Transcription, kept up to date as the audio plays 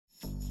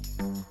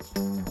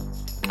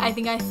I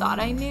think I thought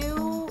I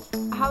knew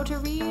how to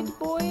read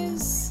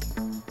boys.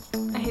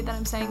 I hate that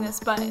I'm saying this,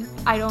 but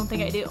I don't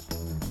think I do.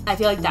 I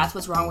feel like that's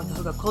what's wrong with the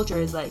hookup culture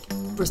is, like,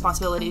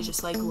 responsibility is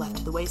just, like, left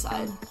to the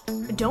wayside.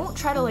 Don't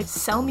try to, like,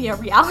 sell me a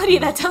reality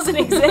that doesn't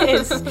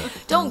exist.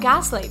 Don't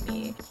gaslight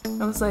me.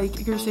 I was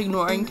like, you're just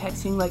ignoring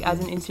texting, like,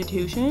 as an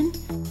institution?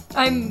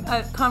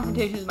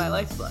 Confrontation is my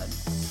lifeblood.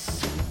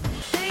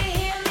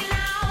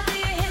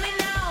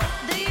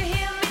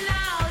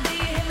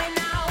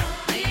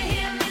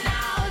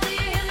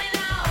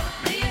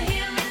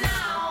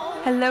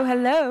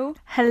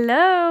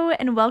 Hello,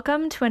 and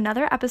welcome to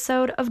another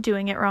episode of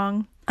Doing It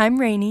Wrong. I'm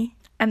Rainey.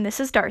 And this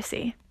is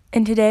Darcy.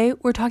 And today,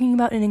 we're talking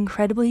about an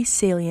incredibly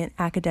salient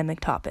academic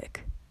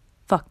topic.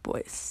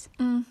 Fuckboys.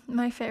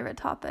 My favorite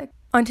topic.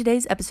 On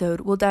today's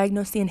episode, we'll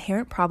diagnose the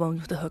inherent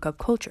problems with the hookup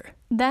culture.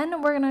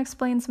 Then we're going to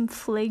explain some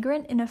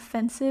flagrant and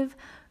offensive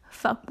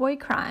fuckboy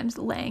crimes,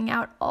 laying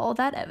out all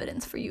that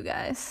evidence for you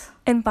guys.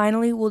 And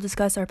finally, we'll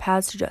discuss our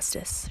paths to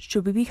justice.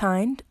 Should we be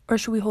kind, or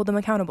should we hold them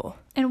accountable?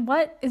 And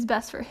what is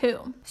best for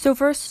who? So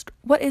first,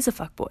 what is a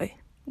fuckboy?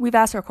 We've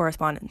asked our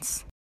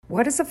correspondents.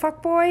 What is a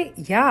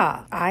fuckboy?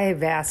 Yeah,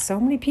 I've asked so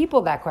many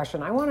people that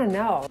question. I want to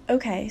know.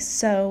 Okay,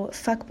 so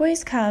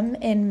fuckboys come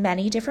in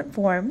many different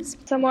forms.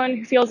 Someone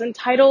who feels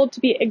entitled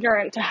to be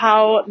ignorant to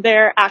how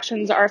their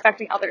actions are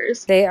affecting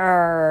others. They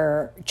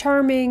are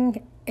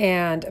charming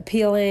and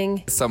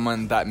appealing.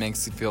 Someone that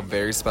makes you feel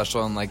very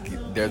special and like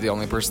they're the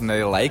only person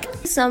they like.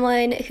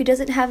 Someone who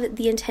doesn't have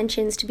the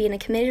intentions to be in a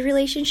committed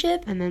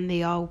relationship. And then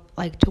they all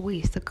like to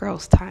waste the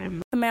girls'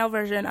 time. The male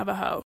version of a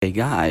hoe. A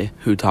guy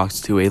who talks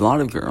to a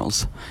lot of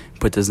girls,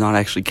 but does not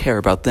actually care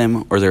about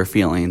them or their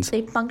feelings.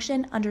 They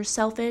function under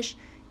selfish,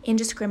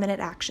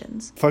 indiscriminate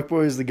actions.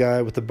 Fuckboy is the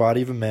guy with the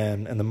body of a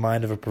man and the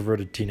mind of a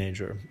perverted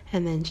teenager.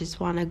 And then just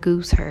want to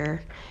goose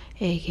her,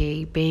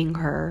 aka bang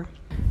her.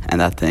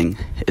 And that thing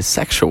is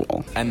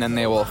sexual. And then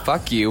they will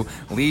fuck you,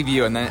 leave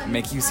you, and then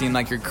make you seem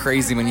like you're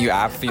crazy when you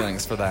have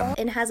feelings for them.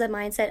 And has a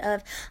mindset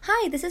of,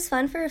 hi, this is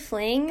fun for a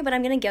fling, but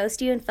I'm going to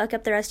ghost you and fuck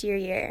up the rest of your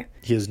year.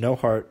 He has no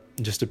heart,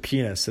 just a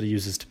penis that he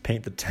uses to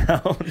paint the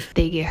town.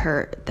 They get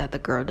hurt that the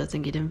girl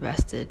doesn't get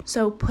invested.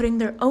 So putting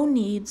their own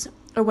needs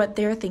or what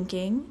they're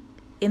thinking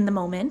in the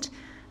moment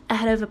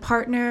ahead of a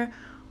partner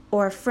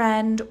or a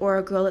friend or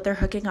a girl that they're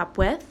hooking up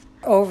with.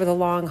 Over the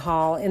long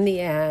haul, in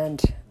the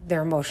end,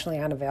 they're emotionally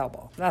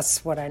unavailable.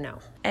 That's what I know.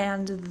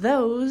 And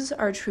those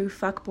are true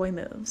fuckboy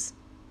moves.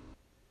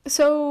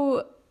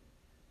 So,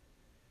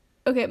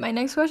 okay, my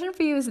next question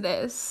for you is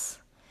this.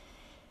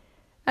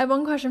 I have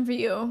one question for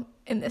you,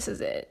 and this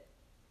is it.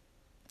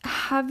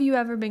 Have you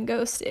ever been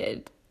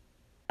ghosted?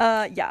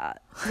 Yeah.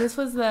 This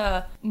was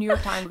the New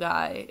York Times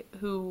guy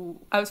who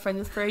I was friends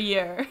with for a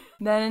year.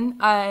 Then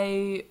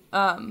I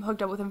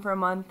hooked up with him for a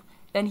month.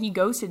 Then he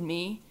ghosted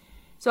me.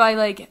 So I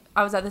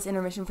was at this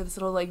intermission for this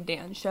little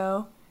dance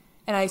show,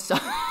 and I saw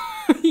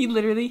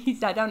he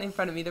sat down in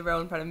front of me, the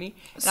row in front of me.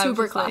 And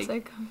Super I was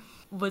classic.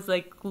 Was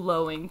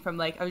glowing from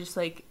I was just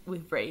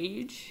with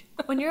rage.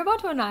 When you're about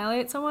to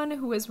annihilate someone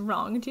who has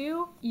wronged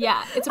you,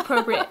 yeah, it's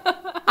appropriate.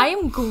 I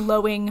am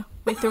glowing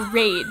with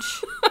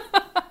rage.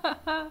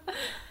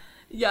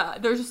 Yeah,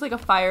 there was just a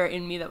fire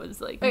in me that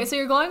was Okay, so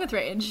you're glowing with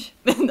rage.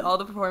 And all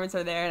the performers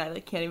are there, and I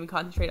can't even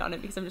concentrate on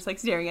it because I'm just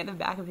staring at the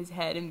back of his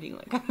head and being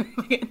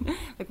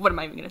what am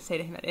I even gonna say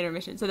to him at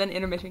intermission? So then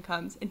intermission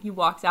comes and he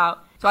walks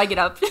out. So I get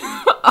up.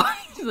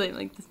 Obviously,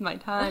 this is my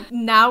time.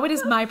 Now it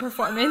is my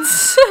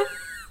performance.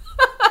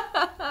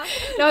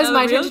 Now it's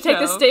my turn to take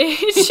the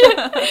stage.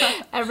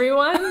 Yeah.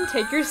 Everyone,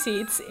 take your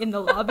seats in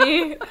the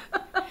lobby.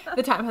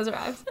 The time has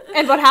arrived.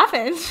 And what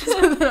happened?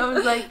 So then I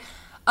was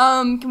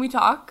can we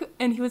talk?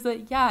 And he was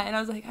like, yeah. And I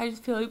was like, I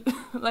just feel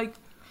like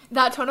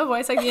that tone of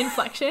voice, the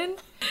inflection,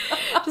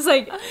 just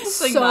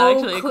so not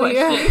actually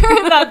clear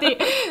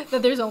that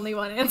there's only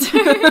one answer.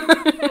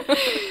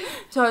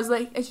 So I was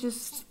like, it's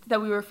just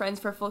that we were friends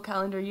for a full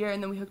calendar year,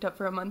 and then we hooked up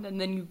for a month, and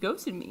then you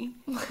ghosted me.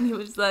 And he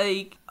was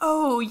like,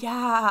 oh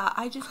yeah,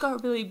 I just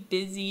got really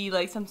busy,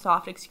 some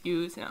soft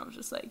excuse. And I was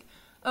just like,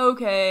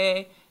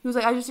 okay. He was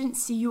like, I just didn't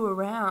see you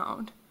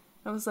around.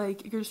 I was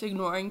like, you're just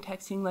ignoring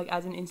texting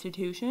as an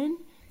institution?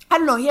 I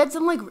don't know, he had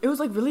some it was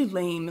really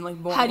lame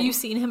and boring. Had you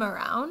seen him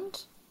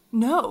around?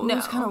 No, it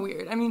was kind of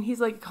weird. I mean,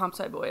 he's a comp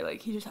sci boy. I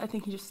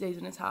think he just stays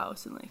in his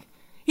house and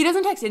he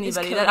doesn't text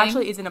anybody. That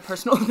actually isn't a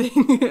personal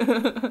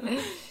thing.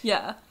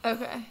 Yeah.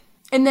 Okay.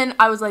 And then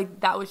I was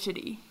like, that was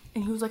shitty.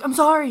 And he was like, I'm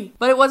sorry.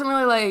 But it wasn't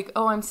really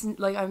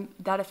I'm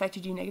that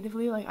affected you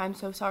negatively. I'm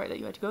so sorry that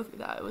you had to go through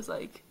that. It was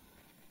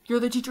you're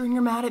the teacher and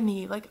you're mad at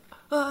me. And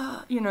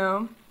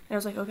I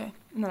was like, okay.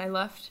 And then I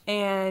left.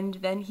 And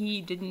then he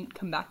didn't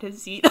come back to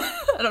his seat.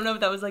 I don't know if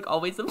that was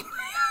always the plan.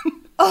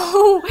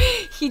 Oh,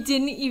 he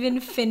didn't even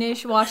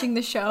finish watching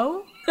the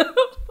show?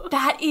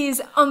 That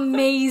is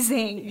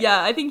amazing.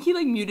 Yeah, I think he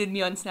muted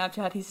me on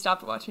Snapchat. He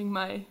stopped watching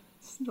my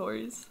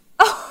stories.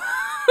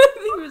 I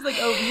think he was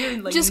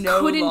weird, just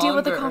no couldn't longer deal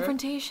with the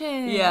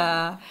confrontation.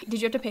 Yeah.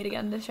 Did you have to pay to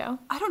get into the show?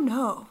 I don't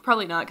know.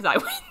 Probably not, because I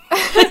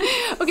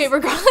went. Okay,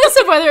 regardless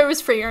of whether it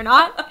was free or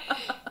not,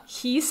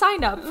 He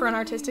signed up for an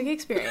artistic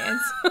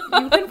experience.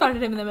 You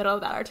confronted him in the middle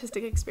of that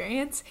artistic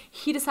experience.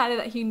 He decided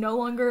that he no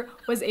longer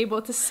was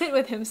able to sit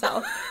with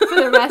himself for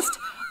the rest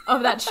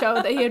of that show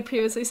that he had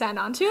previously signed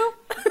on to.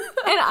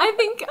 And I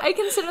think I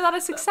consider that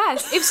a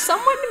success. If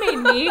someone made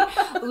me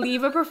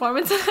leave a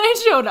performance that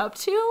I showed up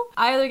to,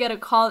 I either get a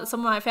call that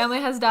someone in my family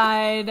has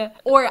died,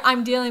 or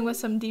I'm dealing with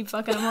some deep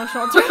fucking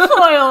emotional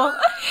turmoil,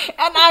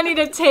 and I need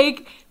to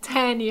take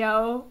 10,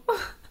 yo.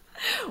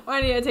 Or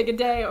I need to take a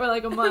day or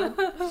like a month.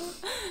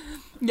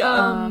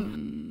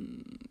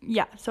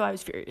 Yeah, so I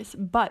was furious.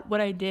 But what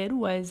I did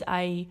was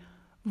I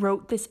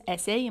wrote this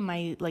essay in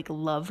my like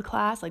love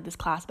class, like this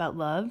class about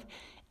love,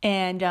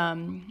 and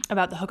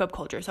about the hookup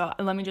culture. So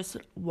let me just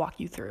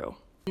walk you through.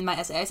 In my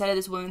essay, I cited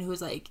this woman who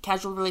was like,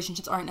 casual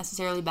relationships aren't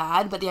necessarily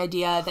bad, but the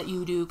idea that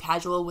you do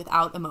casual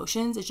without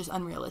emotions is just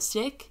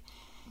unrealistic.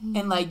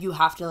 And like you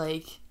have to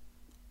like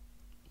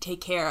take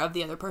care of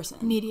the other person.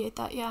 Mediate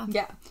that, yeah.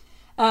 Yeah.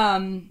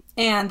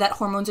 And that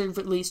hormones are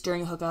released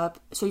during a hookup,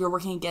 so you're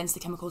working against the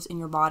chemicals in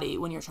your body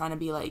when you're trying to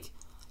be like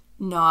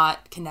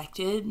not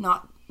connected,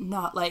 not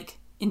like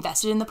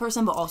invested in the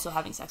person, but also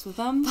having sex with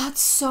them. That's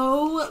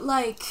so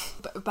like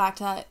back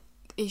to that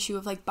issue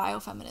of like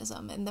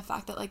biofeminism and the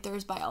fact that like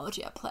there's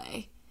biology at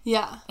play.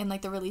 Yeah. And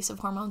like the release of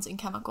hormones and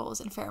chemicals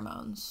and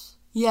pheromones.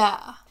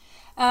 Yeah.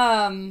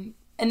 And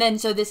then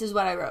so this is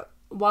what I wrote.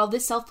 While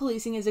this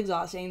self-policing is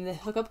exhausting, the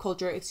hookup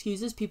culture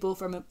excuses people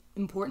from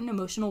important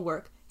emotional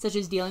work, such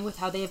as dealing with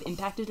how they have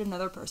impacted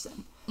another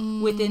person.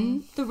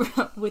 Within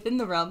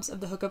the realms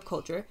of the hookup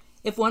culture,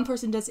 if one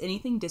person does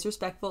anything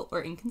disrespectful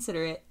or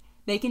inconsiderate,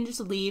 they can just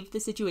leave the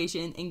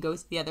situation and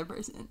ghost the other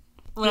person.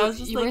 When I was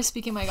just you were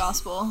speaking my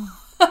gospel.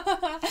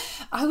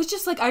 I was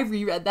just like, I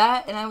reread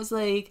that and I was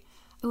like,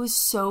 it was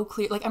so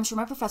clear. Like, I'm sure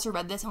my professor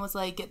read this and was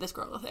like, get this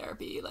girl to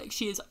therapy. Like,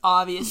 she is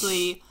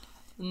obviously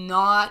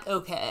not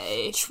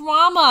okay.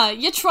 Trauma.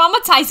 You're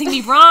traumatizing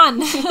me, Ron.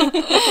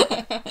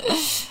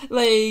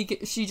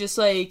 Like, she just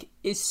like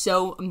is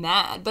so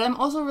mad. But I'm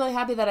also really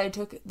happy that I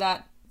took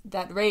that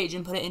rage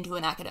and put it into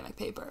an academic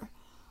paper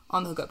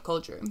on the hookup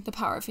culture. The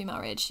power of female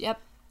rage.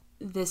 Yep.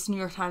 This New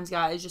York Times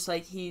guy is just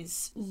like,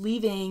 he's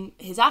leaving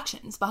his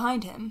actions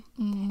behind him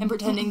and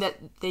pretending that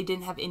they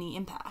didn't have any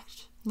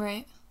impact.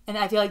 Right. And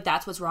I feel like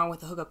that's what's wrong with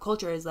the hookup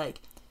culture is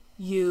like,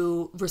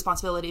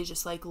 responsibility is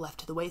just like left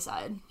to the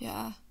wayside.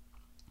 Yeah.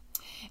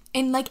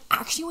 And like,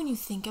 actually, when you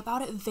think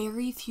about it,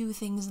 very few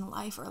things in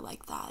life are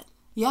like that.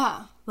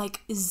 Yeah. Like,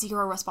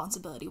 zero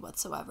responsibility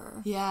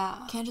whatsoever. Yeah.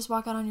 You can't just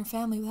walk out on your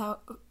family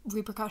without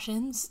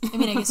repercussions. I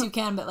mean, I guess you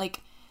can, but like,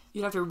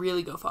 you'd have to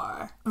really go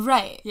far.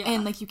 Right. Yeah.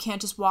 And like, you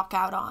can't just walk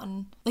out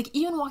on, like,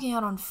 even walking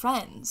out on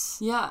friends.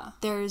 Yeah.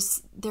 There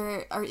is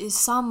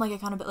some like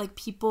accountability, like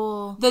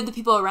people. The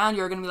people around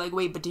you are gonna be like,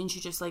 wait, but didn't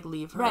you just like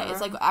leave her? Right.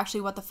 It's like,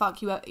 actually, what the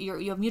fuck? You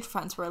have mutual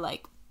friends who are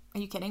like, are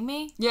you kidding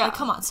me? Yeah. Like,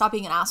 come on, stop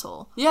being an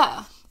asshole.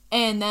 Yeah.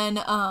 And then,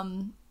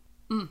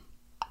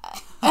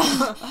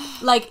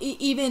 like,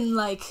 even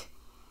like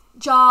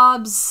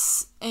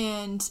jobs,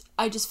 and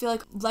I just feel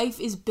like life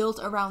is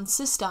built around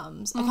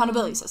systems,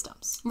 accountability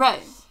systems.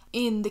 Right.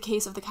 In the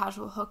case of the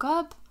casual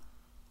hookup,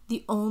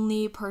 the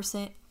only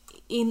person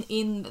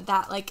in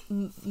that like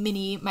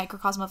mini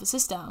microcosm of a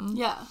system,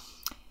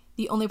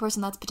 the only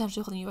person that's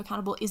potentially holding you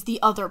accountable is the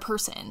other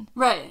person.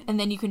 Right. And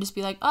then you can just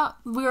be like, oh,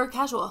 we were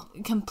casual.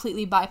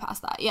 Completely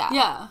bypass that. Yeah.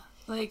 Yeah.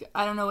 Like,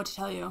 I don't know what to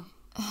tell you.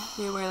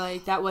 We were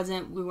like,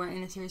 we weren't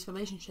in a serious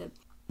relationship.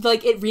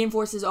 Like, it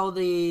reinforces all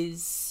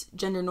these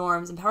gender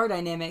norms and power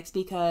dynamics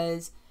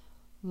because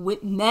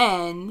with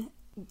men,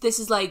 this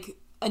is like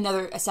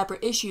a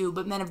separate issue,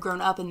 but men have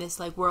grown up in this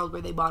like world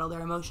where they bottle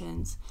their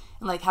emotions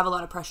and like have a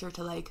lot of pressure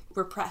to like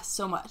repress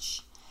so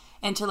much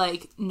and to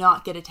like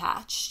not get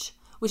attached,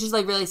 which is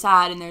like really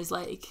sad. And there's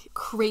like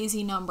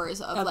crazy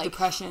numbers of like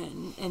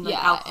depression and like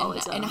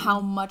alcoholism and how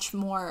much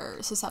more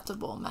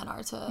susceptible men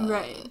are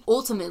to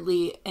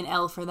ultimately an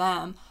L for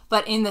them.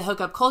 But in the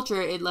hookup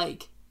culture,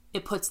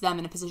 it puts them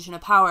in a position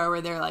of power where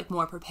they're like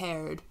more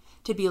prepared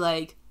to be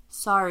like,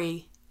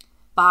 sorry,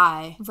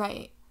 bye.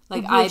 Right.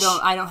 Like, I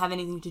don't have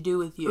anything to do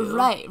with you.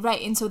 Right.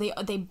 And so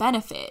they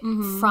benefit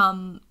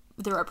from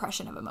the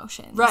repression of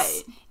emotions.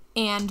 Right.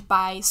 And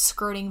by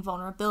skirting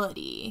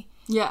vulnerability.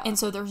 Yeah. And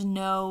so there's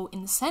no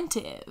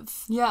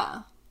incentive.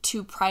 Yeah.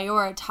 To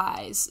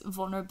prioritize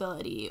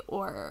vulnerability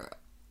or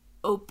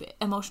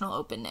emotional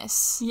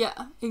openness.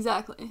 Yeah,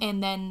 exactly.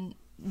 And then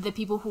the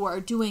people who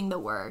are doing the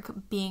work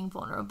being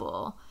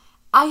vulnerable.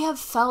 I have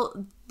felt,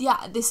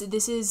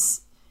 this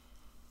is,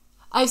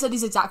 I've said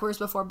these exact words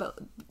before, but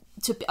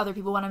to other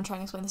people when I'm trying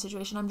to explain the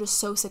situation, I'm just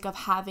so sick of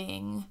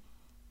having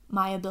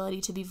my ability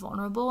to be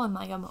vulnerable and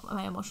my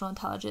emotional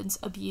intelligence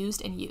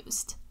abused and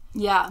used.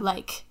 Yeah.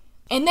 Like,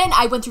 and then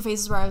I went through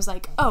phases where I was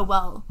like, oh,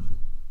 well,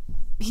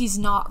 he's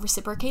not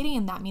reciprocating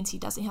and that means he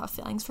doesn't have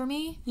feelings for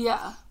me.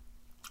 Yeah.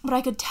 But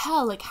I could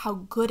tell, like, how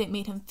good it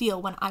made him feel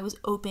when I was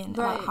open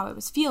about how I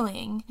was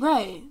feeling.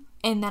 Right.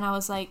 And then I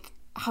was like,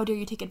 how dare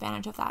you take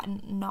advantage of that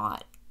and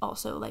not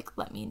also like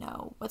let me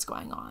know what's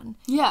going on.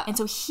 Yeah. And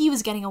so he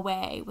was getting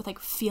away with like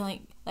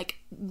feeling like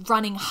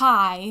running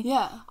high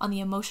on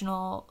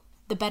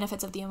the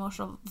benefits of the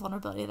emotional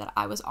vulnerability that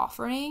I was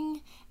offering,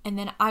 and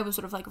then I was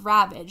sort of like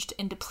ravaged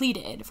and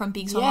depleted from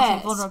being so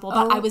emotionally vulnerable,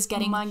 but I was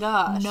getting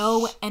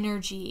no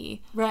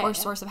energy or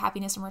source of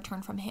happiness in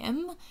return from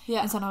him.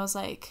 And so I was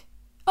like,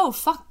 oh,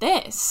 fuck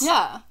this.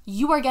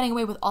 You are getting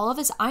away with all of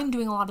this. I'm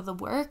doing a lot of the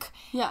work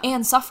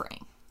and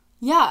suffering.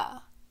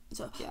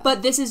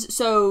 But this is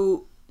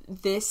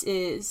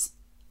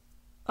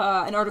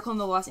an article in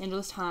the Los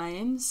Angeles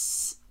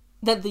Times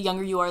that the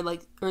younger you are,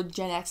 like, or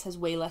Gen X has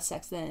way less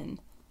sex than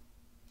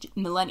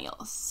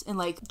millennials, and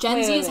like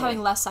Gen Z is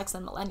having less sex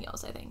than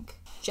millennials, I think.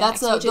 That's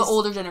the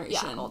older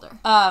generation. Yeah, older.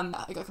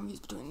 I got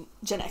confused between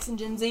Gen X and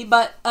Gen Z,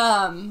 but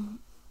and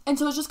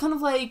so it's just kind of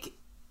like,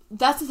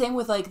 that's the thing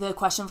with like the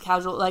question of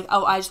casual, like,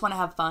 oh, I just want to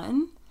have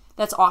fun.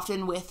 That's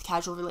often with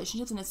casual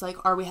relationships, and it's like,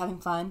 are we having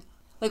fun?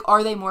 Like,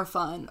 are they more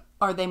fun?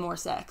 Are they more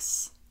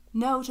sex?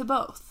 No to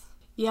both.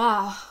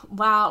 Yeah.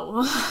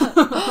 Wow.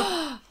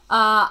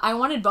 I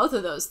wanted both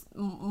of those,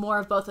 more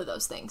of both of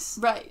those things.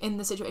 Right. In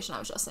the situation I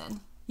was just in.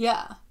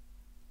 Yeah.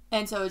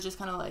 And so it's just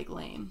kind of like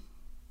lame.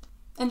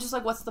 And just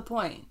like, what's the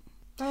point?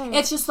 Right.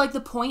 It's just like the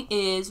point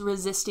is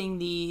resisting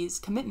these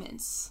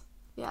commitments.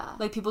 Yeah.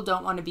 Like, people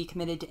don't want to be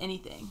committed to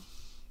anything.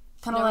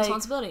 Kind of no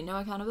responsibility, no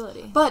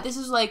accountability. But this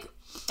is like,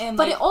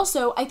 but it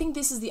also, I think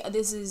this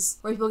is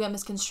where people get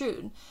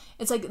misconstrued.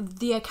 It's like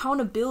the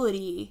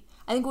accountability.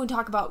 I think when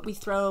we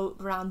throw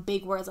around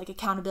big words like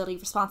accountability,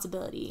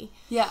 responsibility.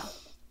 Yeah.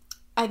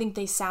 I think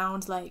they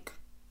sound like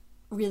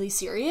really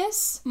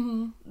serious.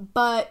 Mm-hmm.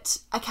 But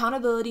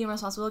accountability and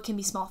responsibility can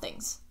be small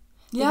things.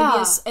 They can be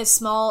as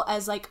small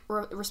as like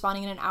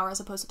responding in an hour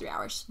as opposed to 3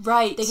 hours.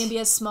 Right. They can be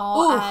as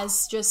small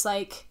as just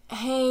like,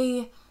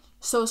 hey,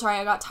 so sorry,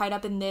 I got tied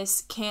up in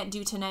this, can't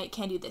do tonight,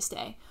 can't do this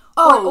day.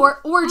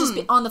 Or just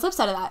be on the flip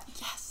side of that.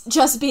 Yes.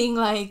 Just being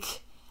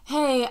like,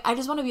 hey, I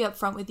just want to be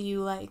upfront with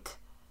you, like,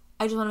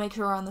 I just want to make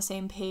sure we're on the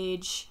same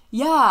page.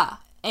 Yeah.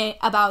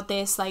 About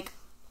this, like,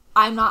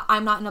 I'm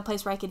not in a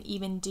place where I can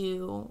even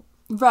do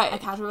a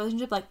casual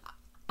relationship. Like,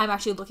 I'm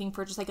actually looking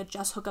for just like a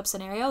just hookup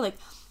scenario. Like,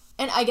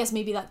 and I guess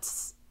maybe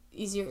that's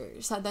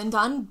easier said than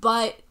done,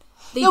 but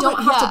they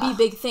don't have to be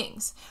big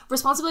things.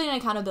 Responsibility and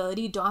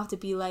accountability don't have to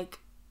be like,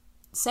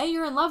 say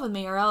you're in love with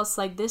me or else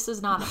like this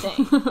is not a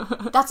thing.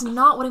 That's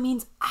not what it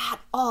means at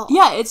all.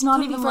 Yeah, it's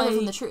not even further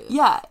from the truth.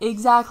 Yeah,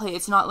 exactly.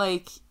 It's not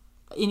like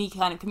any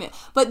kind of commit.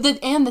 But the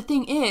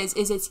thing is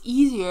it's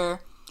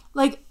easier,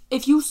 like,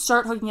 if you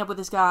start hooking up with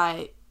this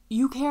guy,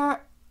 you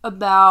care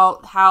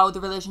about how the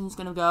relation's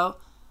gonna go,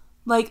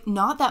 like,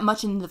 not that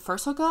much in the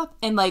first hookup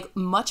and like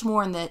much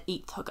more in the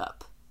 8th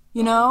hookup,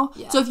 you know?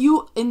 Yeah. So if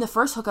you in the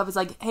first hookup is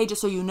like, hey,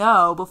 just so you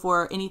know,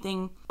 before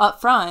anything up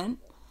front,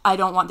 I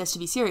don't want this to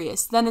be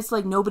serious, then it's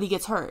like nobody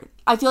gets hurt.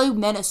 I feel like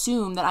men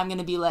assume that I'm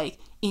gonna be like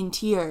in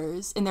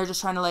tears and they're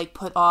just trying to like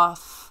put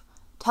off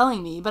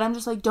telling me, but I'm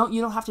just like,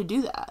 you don't have to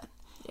do that.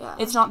 Yeah.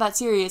 It's not that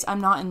serious. I'm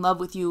not in love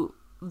with you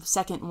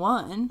second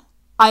one.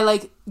 I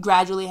like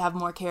gradually have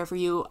more care for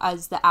you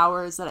as the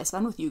hours that I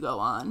spend with you go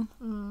on.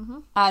 Mm-hmm.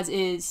 As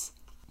is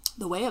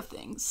the way of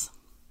things.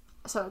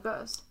 So it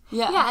goes.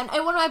 Yeah. Yeah,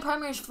 and one of my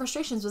primary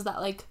frustrations was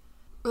that like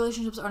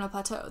relationships are on a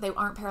plateau. They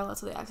aren't parallel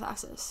to the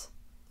x-axis.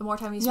 The more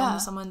time you spend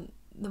with someone,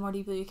 the more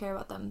deeply you care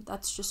about them.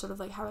 That's just sort of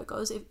like how it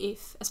goes.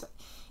 If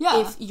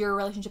your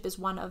relationship is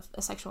one of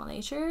a sexual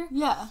nature.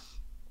 Yeah.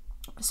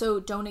 So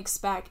don't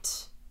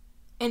expect,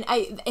 and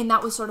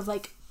that was sort of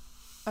like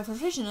my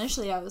frustration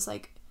initially. I was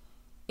like,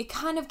 it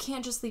kind of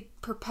can't just be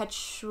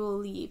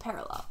perpetually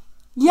parallel.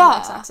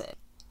 Yeah.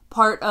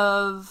 Part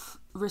of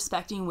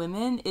respecting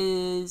women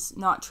is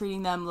not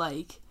treating them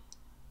like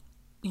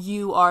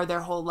you are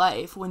their whole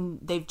life when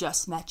they've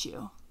just met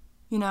you.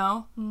 You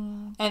know?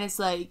 Mm. And it's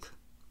like,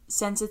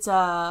 since it's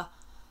a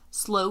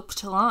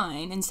sloped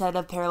line instead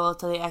of parallel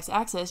to the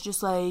x-axis,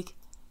 just like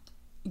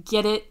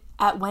get it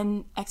at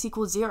when x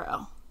equals 0.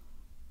 Oh,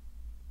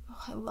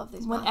 I love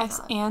these. When x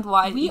and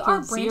y equals 0. We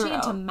are branching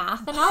into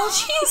math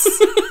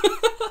analogies.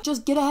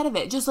 Just get ahead of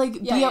it. Just like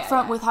be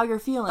upfront with how you're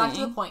feeling. Back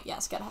to the point.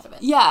 Yes, get ahead of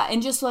it. Yeah,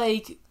 and just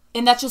like,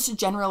 and that's just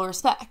general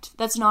respect.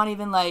 That's not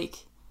even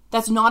like,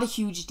 that's not a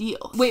huge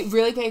deal. Wait,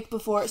 really quick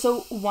before.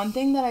 So one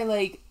thing that I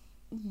like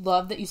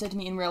love that you said to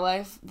me in real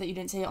life that you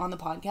didn't say on the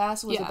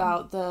podcast was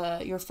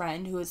about your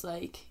friend who was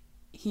like,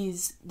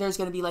 there's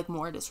gonna be like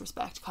more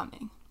disrespect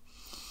coming.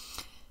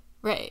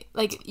 Right.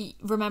 Like,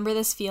 remember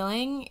this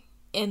feeling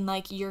and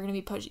like you're gonna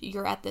be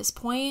you're at this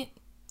point.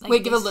 Like,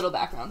 wait, give a little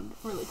background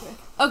really quick.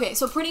 Okay,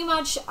 so pretty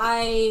much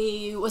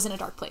I was in a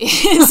dark place.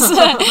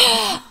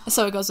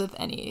 So it goes with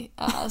any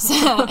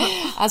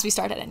as we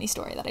start at any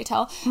story that I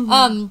tell.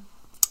 Mm-hmm.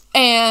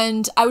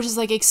 And I was just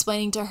like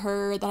explaining to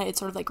her that I had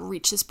sort of like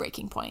reached this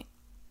breaking point.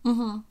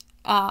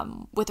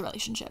 Mm-hmm. With the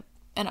relationship,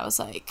 and I was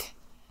like,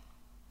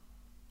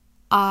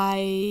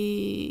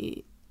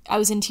 I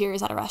was in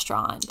tears at a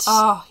restaurant.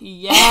 Oh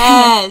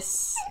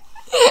yes.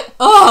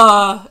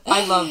 Oh,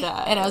 I love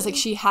that. And I was like,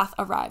 she hath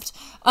arrived.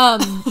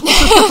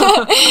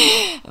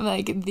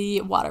 Like,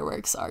 the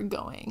waterworks are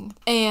going.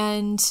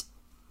 And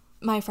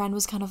my friend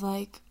was kind of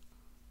like,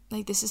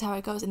 this is how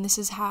it goes. And this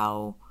is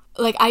how,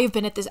 like, I have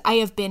been at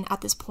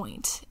this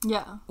point.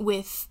 Yeah.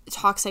 With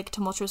toxic,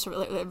 tumultuous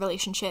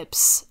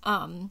relationships.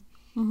 And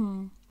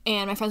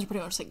my friends were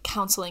pretty much, like,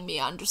 counseling me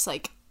on just,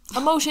 like,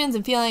 emotions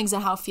and feelings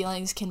and how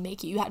feelings can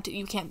make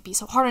you can't be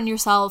so hard on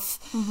yourself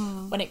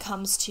when it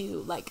comes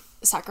to, like,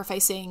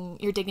 sacrificing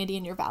your dignity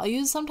and your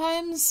values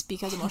sometimes,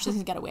 because emotions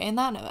can get away in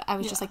that. And I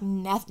was just like,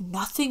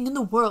 nothing in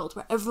the world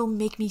will ever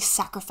make me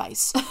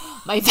sacrifice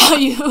my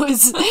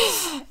values.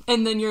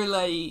 And then you're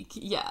like,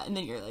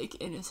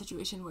 in a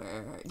situation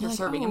where you're like,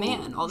 serving a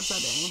man all of a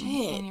sudden.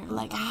 Shit. And you're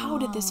like, how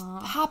did this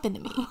happen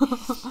to me?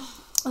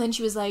 And then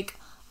she was like,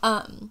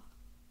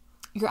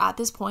 you're at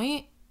this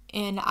point,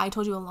 and I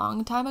told you a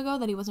long time ago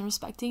that he wasn't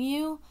respecting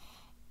you,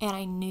 and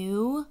I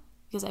knew,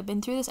 because I've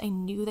been through this, I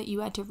knew that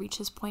you had to reach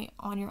this point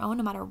on your own.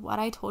 No matter what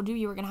I told you,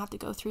 you were going to have to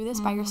go through this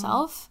by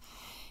yourself.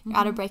 You're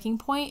at a breaking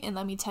point, and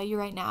let me tell you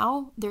right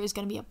now, there is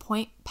going to be a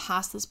point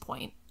past this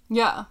point.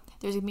 Yeah.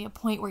 There's going to be a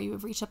point where you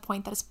have reached a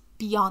point that is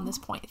beyond this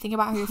point. Think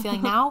about how you're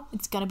feeling now.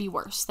 It's going to be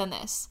worse than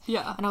this.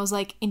 Yeah. And I was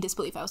like, in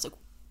disbelief. I was like,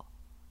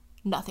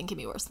 nothing can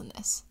be worse than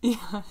this.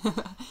 Yeah.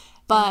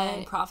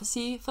 But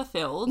prophecy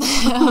fulfilled. But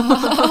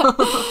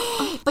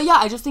yeah,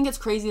 I just think it's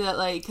crazy that,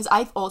 like, because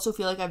I also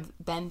feel like I've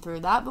been through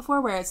that before,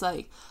 where it's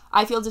like,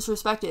 I feel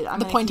disrespected. I'm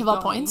the point of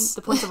all points.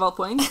 The point of all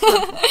points.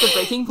 The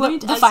breaking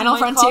point. The final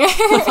frontier.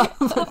 The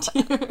final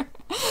frontier.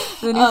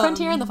 The new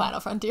frontier and the final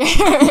frontier.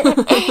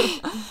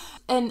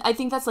 And I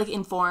think that's, like,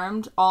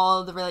 informed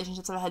all the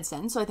relationships that I had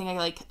since. So I think I,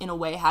 like, in a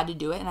way had to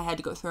do it, and I had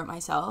to go through it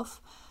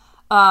myself.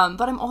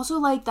 But I'm also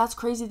like, that's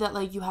crazy that,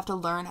 like, you have to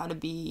learn how to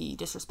be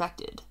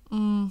disrespected.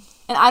 And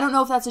I don't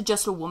know if that's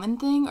just a woman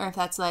thing or if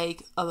that's,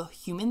 like, a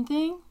human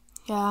thing.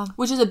 Yeah.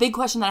 Which is a big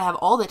question that I have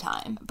all the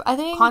time. But I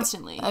think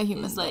constantly. A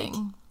human is, thing.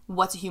 Like,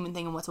 what's a human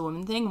thing and what's a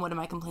woman thing? And what am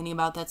I complaining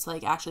about that's,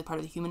 like, actually part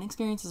of the human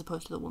experience as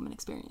opposed to the woman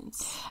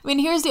experience? I mean,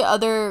 here's the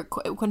other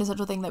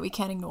quintessential thing that we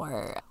can't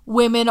ignore.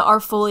 Women are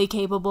fully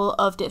capable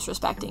of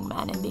disrespecting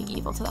men and being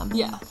evil to them.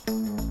 Yeah.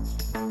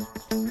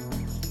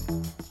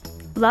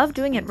 Love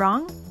doing it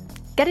wrong?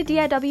 Get a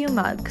DIW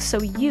mug so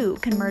you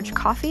can merge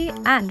coffee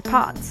and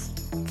pods.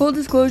 Full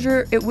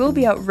disclosure, it will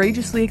be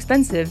outrageously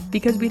expensive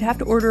because we'd have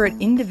to order it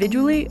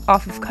individually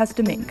off of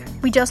Custom Ink.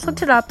 We just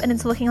looked it up and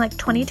it's looking like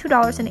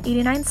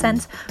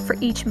 $22.89 for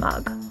each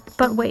mug.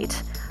 But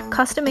wait,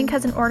 Custom Ink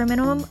has an order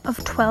minimum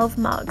of 12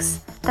 mugs.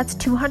 That's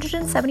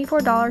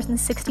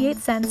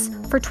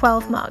 $274.68 for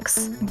 12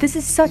 mugs. This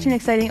is such an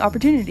exciting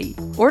opportunity.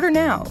 Order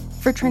now.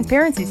 For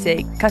transparency's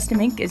sake,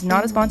 Custom Ink is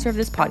not a sponsor of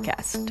this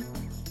podcast.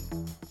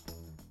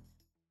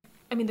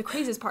 I mean, the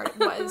craziest part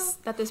was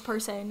that this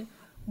person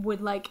would,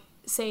 like,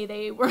 say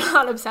they were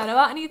not upset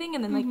about anything,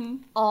 and then, like,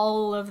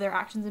 all of their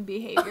actions and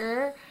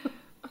behavior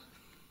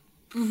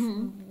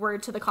were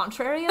to the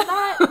contrary of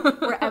that,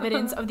 were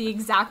evidence of the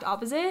exact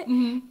opposite.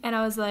 And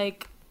I was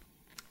like,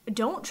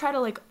 don't try to,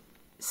 like,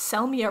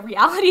 sell me a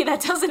reality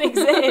that doesn't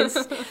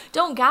exist.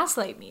 Don't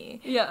gaslight me.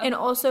 Yeah. And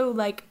also,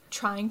 like,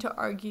 trying to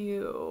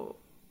argue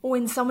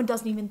when someone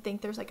doesn't even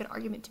think there's, like, an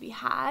argument to be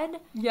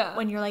had. Yeah.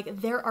 When you're like,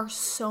 there are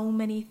so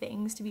many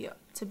things to be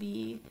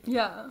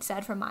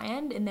said from my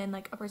end, and then,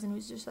 like, a person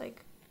who's just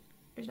like,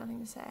 there's nothing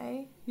to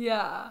say.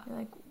 Yeah. You're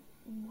like,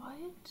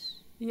 what?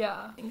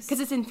 Yeah. Because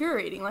it's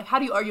infuriating. Like, how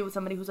do you argue with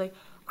somebody who's like,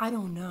 I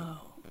don't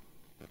know.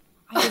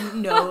 I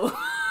didn't know.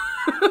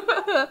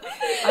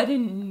 I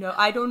didn't know.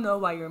 I don't know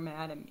why you're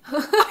mad at me.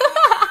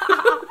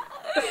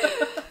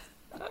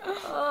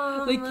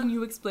 Like, can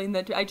you explain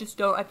that to me? I just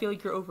don't. I feel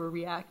like you're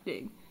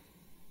overreacting.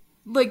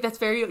 Like, that's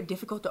very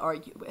difficult to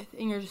argue with,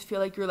 and you just feel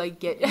like you're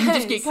like you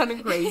just get kind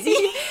of crazy.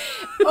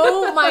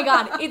 Oh my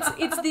god,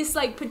 it's this,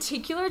 like,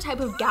 particular type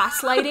of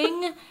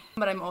gaslighting.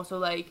 But I'm also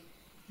like,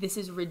 this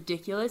is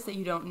ridiculous that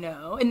you don't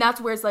know, and that's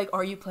where it's like,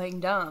 are you playing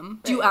dumb?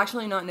 Right. Do you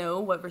actually not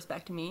know what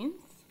respect means?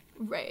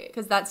 Right.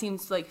 Because that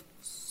seems like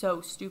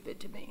so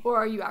stupid to me. Or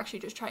are you actually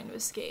just trying to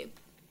escape?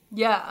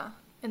 Yeah.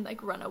 And,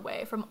 like, run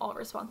away from all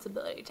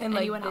responsibility to and,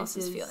 anyone like,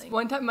 else's feelings.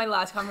 One time in my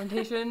last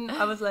confrontation,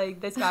 I was like,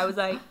 this guy was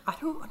like, I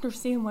don't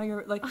understand why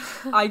you're, like,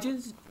 I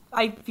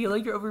feel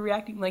like you're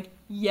overreacting. Like,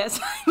 yes,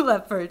 I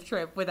left for a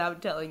trip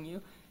without telling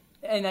you.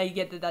 And I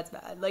get that that's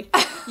bad. Like,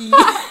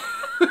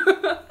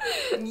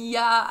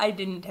 yeah, I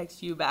didn't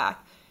text you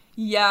back.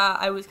 Yeah,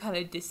 I was kind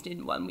of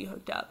distant when we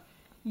hooked up.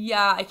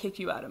 Yeah, I kicked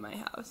you out of my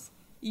house.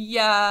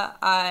 Yeah,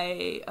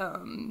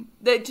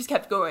 that just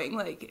kept going.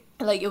 Like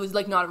it was,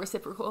 like, not a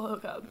reciprocal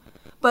hookup.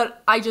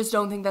 But I just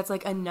don't think that's,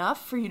 like,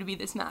 enough for you to be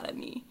this mad at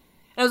me.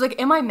 And I was like,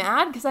 am I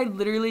mad? Because I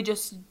literally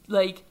just,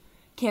 like,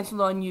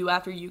 canceled on you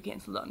after you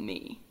canceled on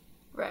me.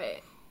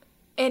 Right.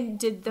 And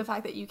did the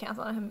fact that you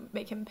canceled on him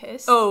make him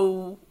pissed?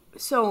 Oh,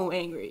 so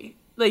angry.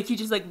 Like, he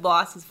just, like,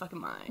 lost his fucking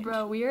mind.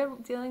 Bro, we are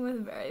dealing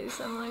with very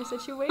similar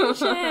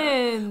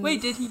situations.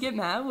 Wait, did he get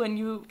mad when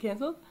you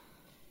canceled?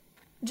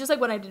 just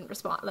like when I didn't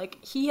respond,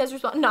 like he has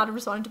not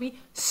responded to me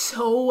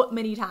so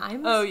many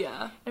times. Oh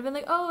yeah. I've been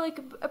like, oh, like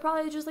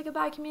probably just like a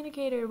bad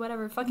communicator,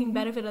 whatever, fucking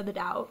benefit of the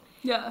doubt.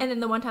 Yeah. And then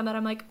the one time that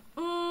I'm like,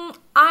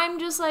 I'm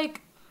just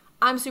like,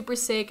 I'm super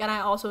sick and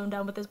I also am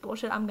done with this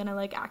bullshit, I'm gonna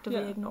like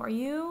actively ignore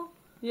you.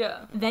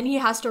 Yeah. Then he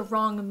has to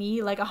wrong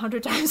me like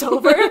 100 times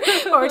over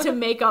or to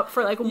make up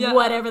for like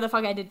whatever the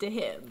fuck I did to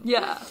him.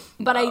 Yeah.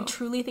 But I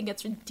truly think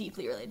it's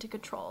deeply related to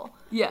control.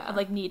 Yeah. Of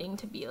like needing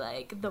to be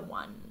like the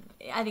one.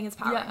 I think it's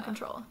power and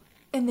control.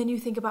 And then you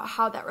think about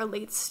how that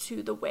relates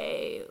to the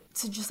way,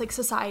 to just like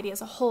society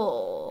as a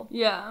whole.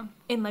 Yeah.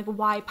 And like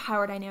why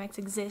power dynamics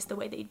exist the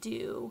way they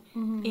do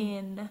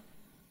in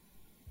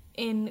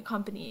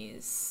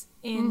companies,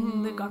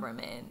 in the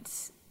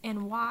government,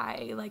 and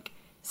why like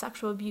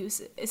sexual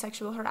abuse,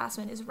 sexual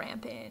harassment is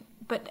rampant.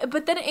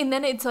 But then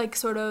it's like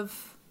sort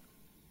of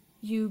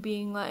you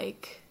being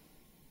like,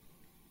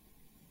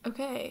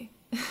 okay,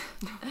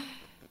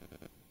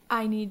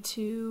 I need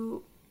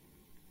to.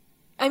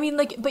 I mean,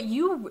 like, but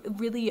you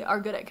really are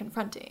good at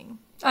confronting.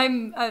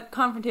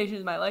 Confrontation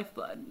is my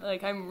lifeblood.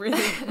 Like, I'm really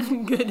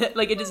good at,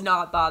 like, it does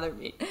not bother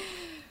me.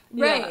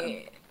 Right.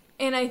 Yeah.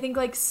 And I think,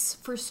 like,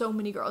 for so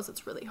many girls,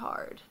 it's really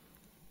hard.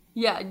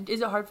 Yeah.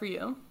 Is it hard for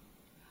you?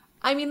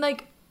 I mean,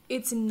 like,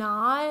 it's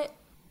not,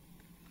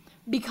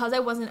 because I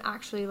wasn't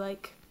actually,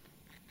 like,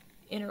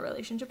 in a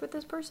relationship with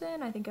this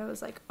person. I think I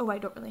was like, oh, I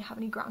don't really have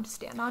any ground to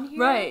stand on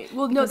here. Right.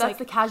 Well, no, that's like,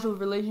 the casual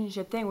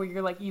relationship thing where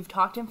you're like, you've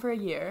talked to him for a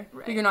year,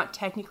 right. but you're not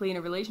technically in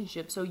a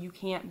relationship, so you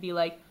can't be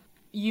like,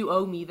 you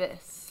owe me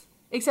this.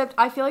 Except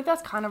I feel like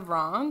that's kind of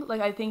wrong.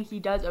 Like, I think he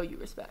does owe you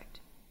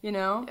respect, you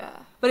know? Yeah.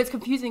 But it's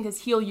confusing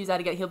because he'll use that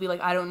again. He'll be like,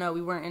 I don't know,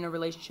 we weren't in a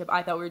relationship.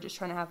 I thought we were just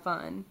trying to have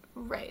fun.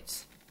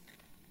 Right.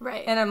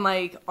 Right. And I'm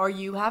like, are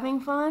you having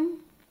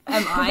fun?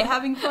 Am I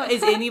having fun?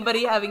 Is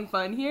anybody having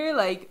fun here?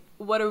 Like,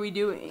 what are we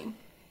doing?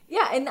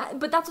 Yeah,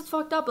 but that's what's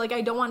fucked up. Like,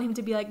 I don't want him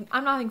to be like,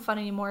 I'm not having fun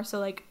anymore, so,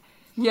 like...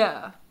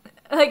 Yeah.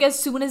 Like, as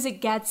soon as it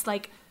gets,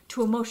 like,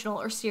 too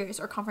emotional or serious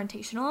or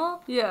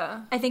confrontational...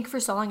 Yeah. I think for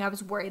so long I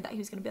was worried that he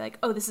was going to be like,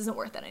 oh, this isn't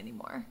worth it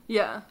anymore.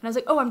 Yeah. And I was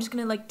like, oh, I'm just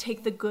going to, like,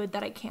 take the good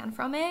that I can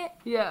from it.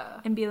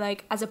 Yeah. And be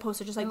like, as opposed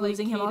to just, like,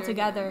 losing him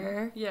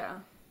altogether. Yeah.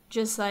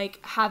 Just,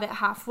 like, have it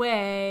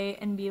halfway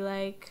and be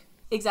like...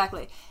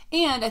 Exactly.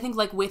 And I think,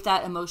 like, with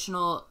that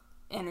emotional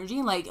energy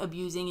and, like,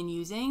 abusing and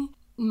using...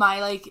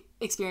 My, like,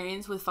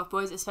 experience with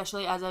fuckboys,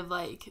 especially as I've,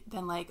 like,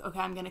 been like, okay,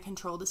 I'm gonna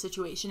control the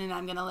situation and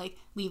I'm gonna, like,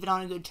 leave it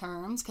on good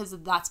terms because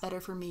that's better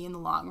for me in the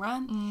long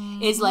run,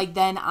 is, like,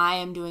 then I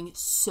am doing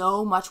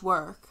so much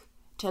work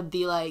to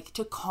be, like,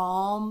 to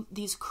calm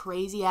these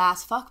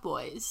crazy-ass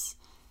fuckboys.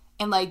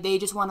 And, like, they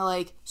just want to,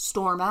 like,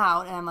 storm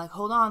out. And I'm like,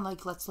 hold on,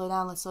 like, let's slow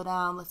down. Let's,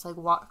 like,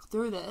 walk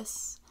through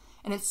this.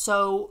 And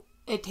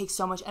it takes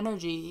so much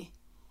energy.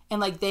 And,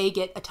 like, they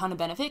get a ton of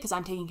benefit because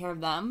I'm taking care of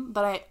them.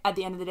 But at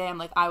the end of the day, I'm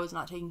like, I was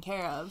not taken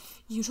care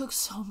of. You took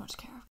so much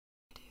care of me,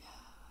 dude.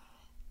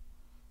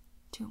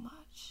 Too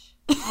much.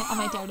 I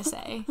might dare to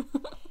say.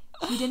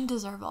 He didn't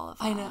deserve all of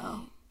that. I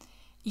know.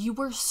 You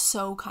were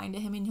so kind to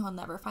him, and he'll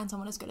never find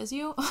someone as good as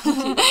you.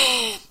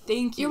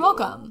 Thank you. You're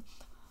welcome.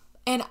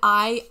 And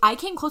I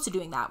came close to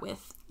doing that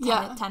with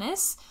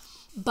tennis.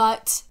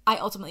 But I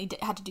ultimately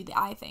had to do the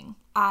I thing.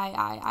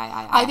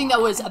 I think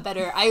that was a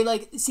better...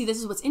 see, this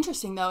is what's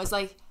interesting, though, is,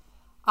 like,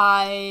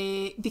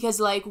 because,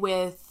 like,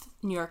 with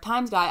New York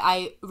Times guy,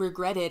 I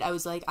regretted, I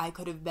was like, I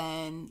could have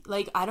been,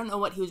 like, I don't know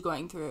what he was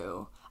going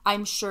through.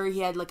 I'm sure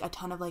he had, like, a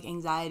ton of, like,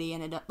 anxiety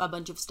and a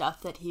bunch of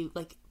stuff that he,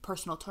 like,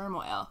 personal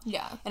turmoil.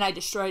 Yeah. And I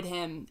destroyed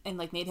him and,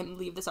 like, made him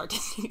leave this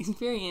artistic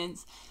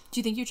experience. Do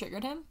you think you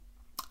triggered him?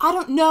 I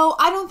don't know.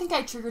 I don't think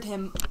I triggered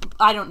him.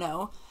 I don't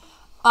know.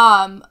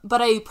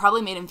 But I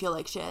probably made him feel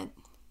like shit.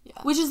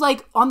 Yeah. Which is,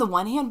 like, on the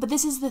one hand, but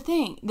this is the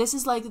thing. This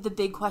is, like, the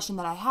big question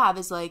that I have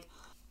is, like,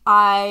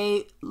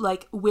 I,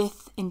 like,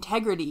 with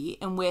integrity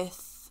and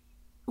with,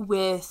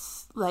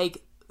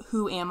 like,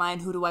 who am I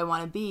and who do I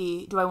want to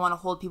be? Do I want to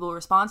hold people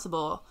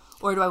responsible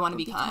or do I want to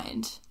be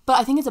kind? But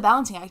I think it's a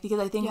balancing act because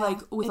I think, like,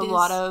 with a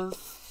lot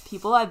of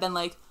people, I've been,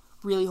 like,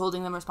 really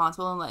holding them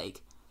responsible and,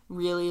 like,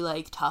 really,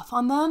 like, tough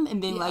on them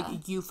and being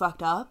like, you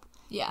fucked up.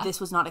 Yeah. This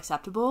was not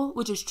acceptable,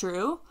 which is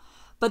true.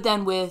 But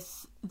then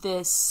with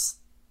this...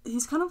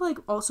 He's kind of like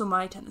also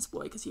my tennis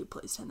boy because he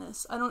plays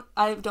tennis. I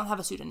don't have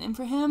a pseudonym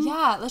for him.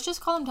 Yeah, let's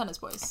just call him Tennis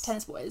Boys.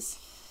 Tennis Boys.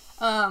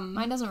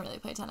 Mine doesn't really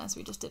play tennis.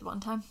 We just did one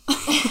time.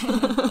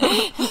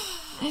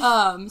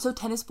 So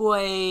Tennis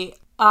Boy,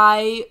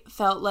 I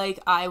felt like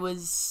I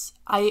was...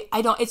 I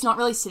don't... It's not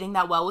really sitting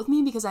that well with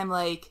me because I'm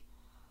like...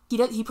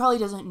 He probably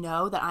doesn't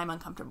know that I'm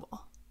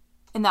uncomfortable.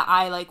 And that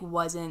I, like,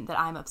 wasn't... That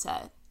I'm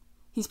upset.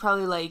 He's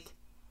probably like,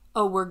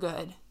 oh, we're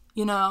good.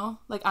 You know?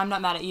 Like, I'm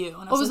not mad at you.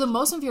 And what was the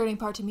most infuriating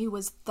part to me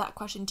was that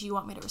question, do you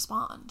want me to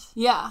respond?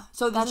 Yeah.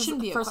 So that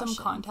shouldn't be a for question.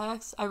 Some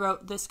context, I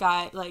wrote this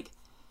guy, like,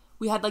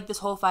 we had, like, this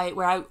whole fight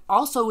where I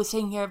also was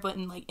taking care of it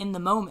in the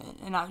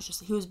moment. And I was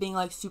just, he was being,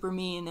 like, super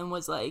mean and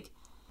was, like,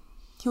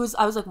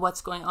 I was like,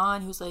 what's going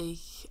on? He was like,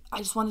 I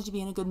just wanted to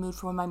be in a good mood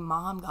for when my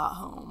mom got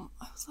home.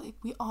 I was like,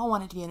 we all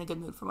wanted to be in a good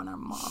mood for when our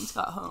moms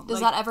got home.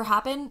 Does like, that ever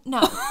happen? No.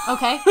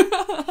 Okay.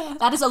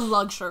 That is a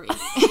luxury.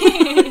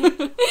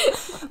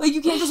 Like,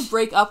 you can't just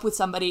break up with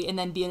somebody and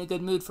then be in a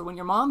good mood for when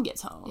your mom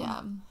gets home.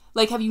 Yeah.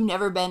 Like, have you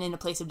never been in a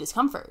place of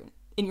discomfort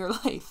in your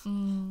life?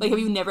 Like, have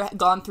you never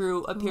gone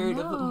through a period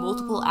of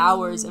multiple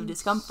hours of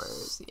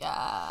discomfort?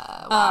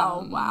 Yeah.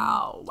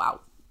 Wow.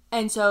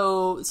 And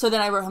so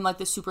then I wrote him like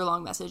this super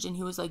long message, and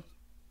he was like,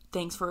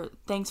 thanks for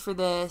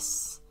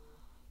this.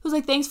 He was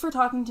like, thanks for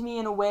talking to me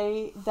in a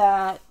way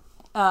that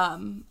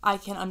I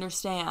can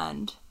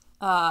understand.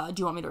 Do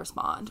you want me to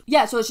respond?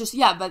 Yeah, so it's just,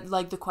 but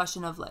like the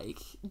question of like,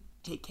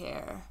 take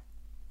care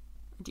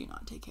or do you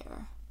not take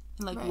care?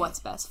 And like, what's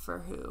best for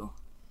who?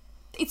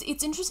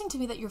 It's interesting to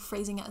me that you're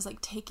phrasing it as like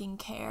taking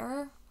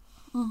care,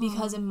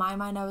 because in my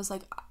mind I was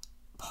like,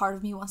 part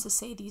of me wants to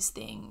say these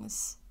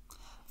things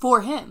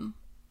for him.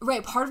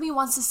 Right, part of me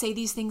wants to say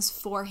these things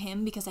for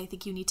him because I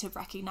think you need to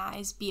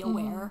recognize, be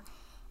aware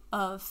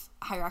of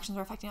how your actions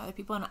are affecting other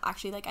people, and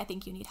actually, like, I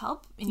think you need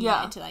help, and you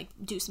need to, like,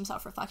 do some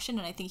self-reflection,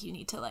 and I think you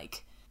need to,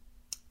 like,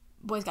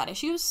 boys got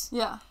issues.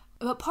 Yeah.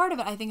 But part of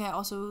it, I think I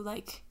also,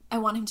 like, I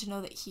want him to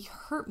know that he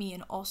hurt me,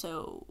 and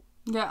also...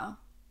 Yeah.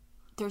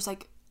 There's,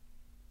 like,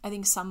 I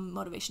think some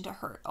motivation to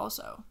hurt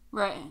also.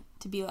 Right.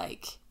 To be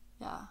like...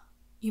 Yeah.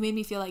 You made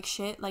me feel like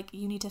shit, like,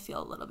 you need to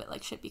feel a little bit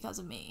like shit because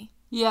of me.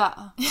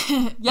 Yeah.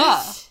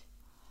 Yeah.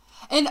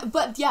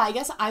 But yeah, I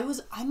guess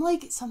I'm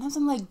like, sometimes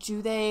I'm like,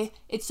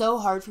 it's so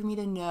hard for me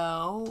to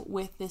know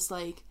with this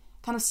like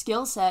kind of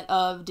skill set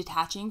of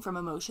detaching from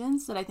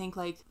emotions that I think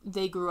like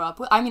they grew up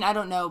with. I mean, I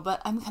don't know,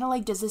 but I'm kind of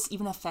like, does this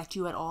even affect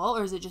you at all?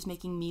 Or is it just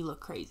making me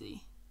look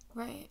crazy?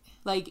 Right.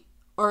 Like,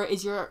 or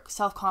is your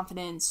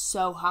self-confidence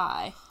so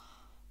high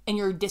and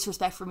your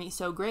disrespect for me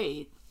so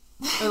great?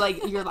 Or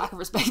like your lack of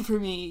respect for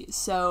me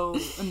so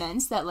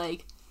immense that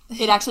like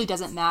it actually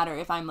doesn't matter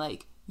if I'm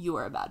like, you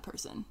are a bad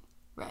person.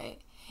 Right.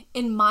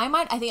 In my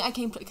mind, I think I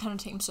came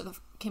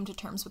to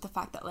terms with the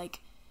fact that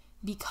like,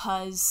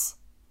 because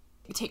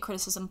you take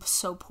criticism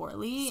so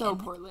poorly.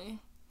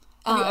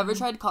 Have you ever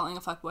tried calling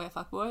a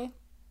fuckboy?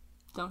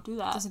 Don't do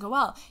that. It doesn't go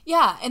well.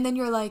 Yeah, and then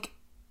you're like,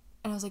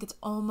 and I was like, it's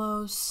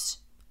almost,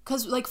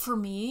 because like for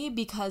me,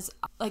 because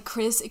like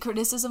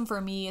criticism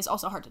for me is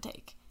also hard to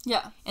take.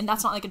 Yeah. And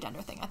that's not like a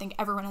gender thing. I think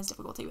everyone has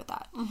difficulty with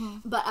that. Mm-hmm.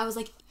 But I was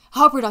like,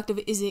 how productive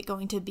is it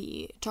going to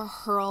be to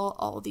hurl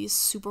all these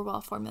super well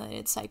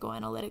formulated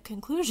psychoanalytic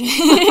conclusions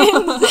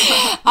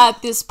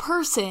at this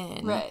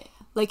person? Right.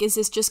 Like, is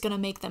this just going to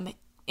make them...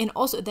 And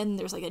also, then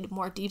there's like a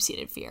more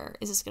deep-seated fear.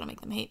 Is this going to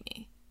make them hate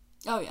me?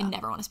 Oh, yeah. And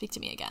never want to speak to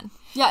me again.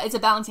 Yeah, it's a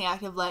balancing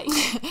act of like,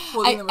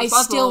 I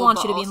still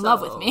want you to be in love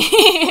with me.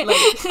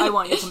 Like, I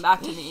want you to come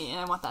back to me,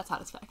 and I want that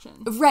satisfaction.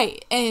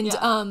 Right. And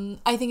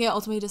I think I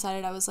ultimately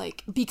decided, I was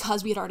like,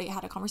 because we had already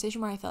had a conversation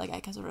where I felt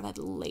like I sort of had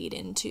laid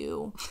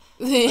into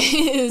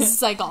his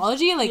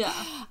psychology, like,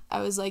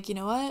 I was like, you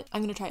know what?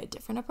 I'm going to try a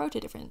different approach, a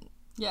different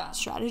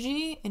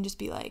strategy, and just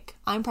be like,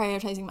 I'm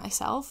prioritizing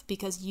myself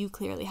because you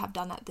clearly have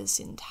done that this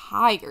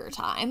entire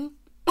time.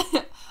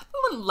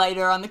 I went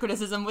lighter on the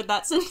criticism with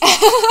that sentence.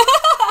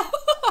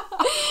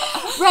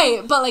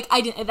 Right, but like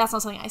I didn't. That's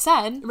not something I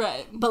said.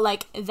 Right, but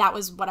like that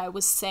was what I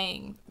was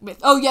saying with.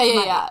 Oh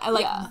yeah.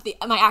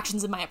 My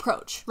actions and my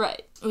approach.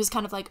 Right. It was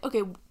kind of like,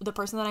 okay, the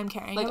person that I'm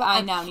caring like about,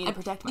 I now need to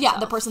protect myself. Yeah,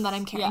 the person that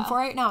I'm caring for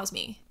right now is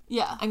me.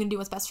 Yeah, I'm gonna do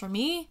what's best for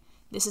me.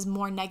 This is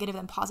more negative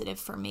than positive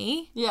for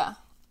me. Yeah,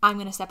 I'm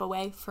gonna step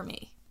away for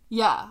me.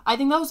 Yeah, I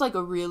think that was like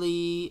a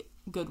really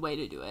good way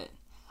to do it.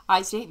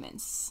 I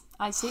statements,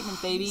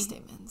 baby.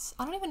 Statements.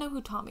 I don't even know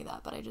who taught me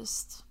that, but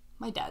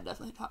my dad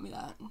definitely taught me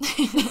that.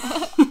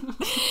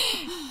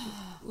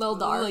 Lil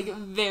Dar. Like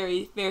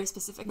very, very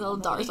specific. Lil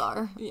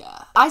Darzar.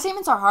 Yeah. I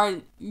statements are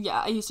hard.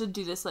 Yeah, I used to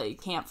do this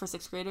like camp for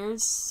 6th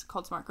graders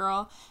called Smart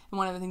Girl, and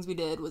one of the things we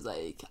did was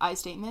like I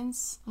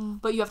statements.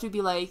 But you have to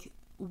be like,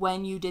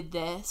 when you did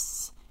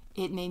this,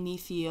 it made me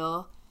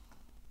feel.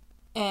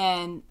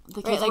 And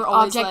the kids like were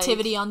always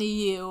objectivity like, on the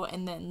you,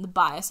 and then the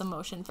bias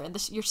emotion for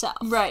yourself.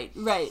 Right,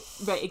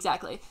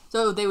 exactly.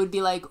 So they would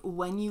be like,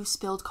 when you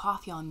spilled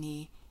coffee on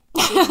me,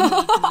 it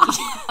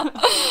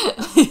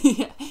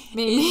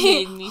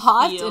made me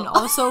hot feel... and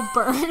also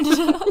burned.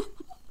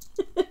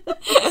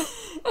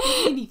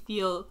 It made me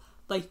feel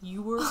like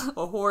you were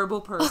a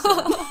horrible person.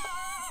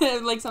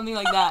 Like something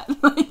like that.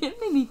 Like, it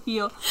made me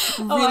feel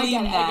really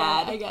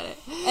mad. I get it.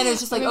 And it was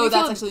just like,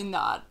 that's actually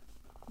not.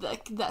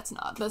 Like, that's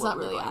not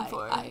really going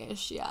for.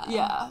 I-ish, yeah.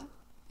 Yeah.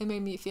 It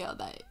made me feel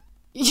that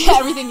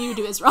everything you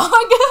do is wrong.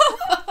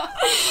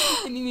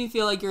 It made me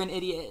feel like you're an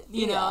idiot,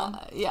 you know?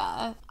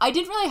 Yeah. I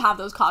didn't really have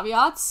those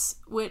caveats,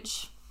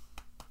 which...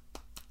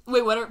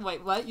 Wait,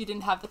 what? You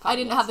didn't have the caveats? I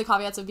didn't have the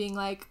caveats of being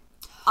like,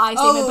 I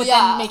statement, but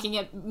then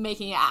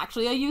making it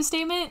actually a you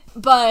statement.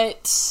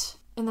 But...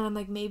 And then I'm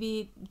like,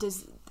 maybe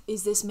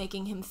is this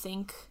making him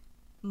think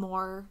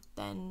more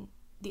than...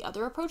 the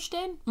other approach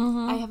did?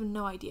 I have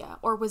no idea.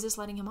 Or was this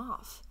letting him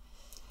off?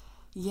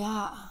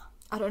 Yeah.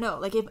 I don't know.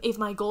 Like, if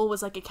my goal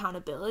was, like,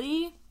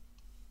 accountability,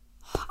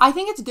 I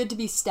think it's good to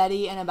be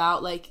steady and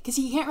about, like, because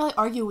he can't really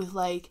argue with,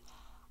 like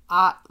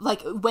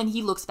when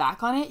he looks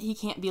back on it, he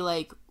can't be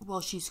like,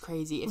 well, she's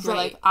crazy. If you're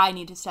like, I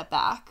need to step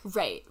back.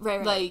 Right.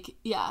 Like,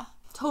 yeah.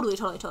 Totally.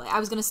 I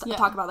was going to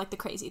talk about, like, the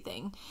crazy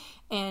thing.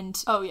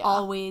 And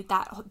always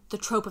the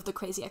trope of the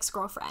crazy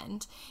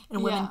ex-girlfriend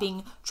and women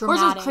being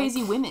dramatic. Or just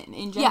crazy women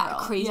in general. Yeah,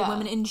 crazy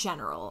women in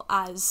general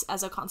as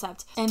a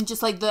concept. And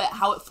just, like,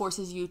 how it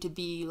forces you to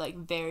be, like,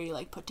 very,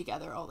 like, put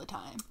together all the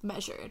time.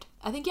 Measured.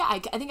 I think, I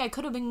think I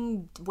could have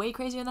been way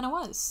crazier than I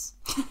was.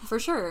 For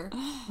sure.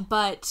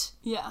 But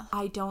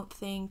I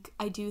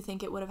do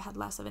think it would have had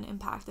less of an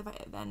impact if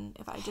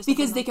I just...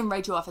 Because they can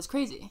write you off as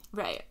crazy.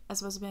 Right.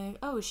 As opposed to being like,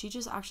 oh, she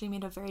just actually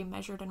made a very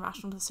measured and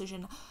rational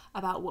decision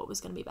about what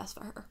was going to be best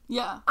for her.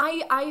 Yeah.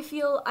 I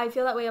feel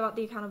that way about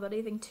the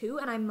accountability thing too,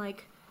 and I'm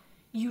like,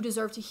 you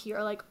deserve to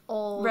hear like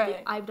all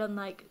I've done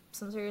like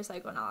some serious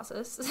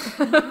psychoanalysis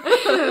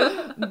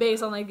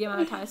based on like the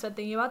amount of time I spent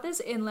thinking about this,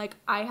 and like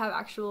I have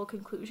actual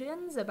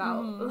conclusions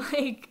about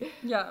like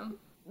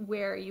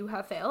where you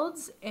have failed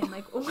and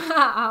like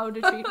how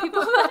to treat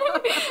people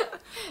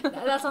better.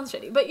 That sounds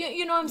shitty, but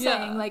you know what I'm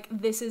saying, like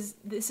this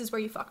is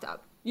where you fucked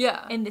up.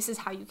 Yeah. And this is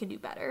how you can do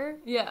better.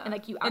 Yeah. And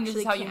like you and actually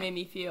this is how you made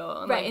me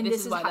feel. And right. Like, and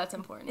this is why that's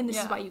important. And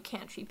this is why you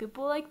can't treat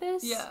people like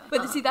this. Yeah.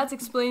 But see, that's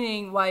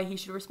explaining why he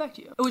should respect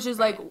you. Which is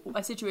like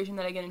a situation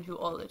that I get into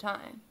all the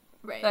time.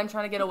 Right. That I'm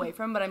trying to get away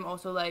from, but I'm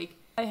also like,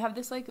 I have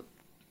this like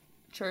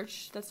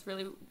church that's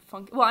really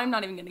funky. Well, I'm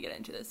not even going to get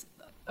into this.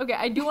 Okay,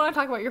 I do want to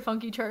talk about your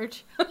funky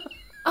church.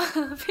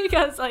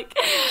 Because like,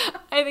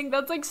 I think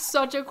that's like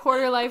such a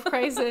quarter life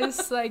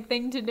crisis like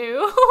thing to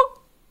do.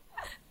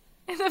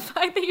 And the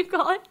fact that you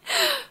call it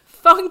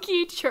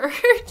funky church.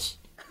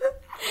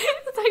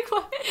 It's like,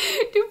 what?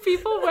 Do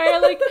people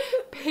wear like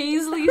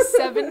paisley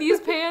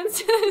 70s pants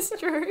to this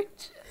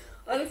church?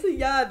 Honestly,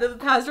 yeah. The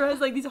pastor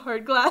has like these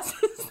hard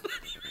glasses.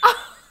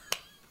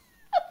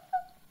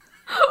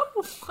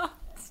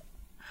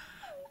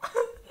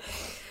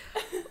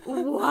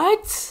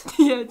 What?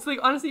 Yeah, it's like,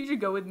 honestly, you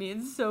should go with me.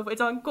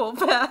 It's on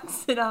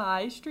Colfax in a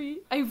high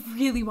street. I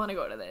really want to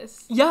go to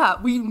this.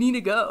 Yeah, we need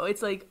to go.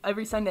 It's like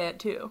every Sunday at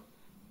 2.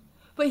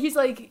 But he's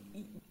like,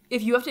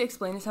 if you have to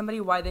explain to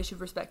somebody why they should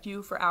respect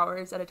you for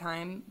hours at a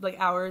time, like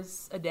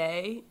hours a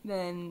day,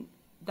 then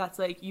that's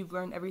like you've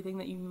learned everything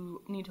that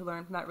you need to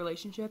learn from that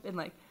relationship. And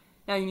like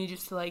now you need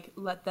just to like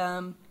let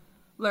them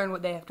learn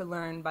what they have to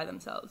learn by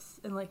themselves.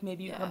 And like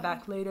maybe you come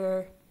back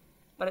later,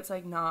 but it's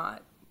like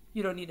not,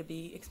 you don't need to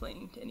be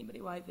explaining to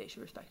anybody why they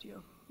should respect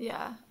you.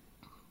 Yeah.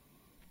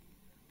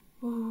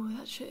 Ooh,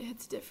 that shit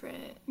hits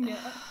different.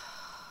 Yeah.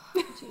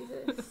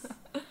 Jesus.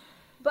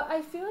 But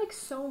I feel like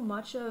so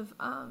much of,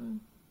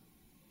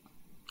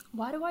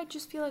 why do I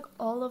just feel like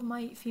all of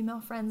my female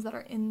friends that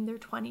are in their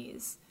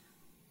 20s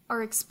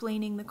are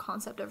explaining the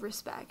concept of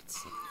respect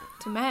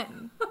to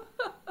men?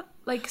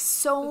 Like,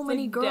 so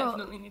many girls.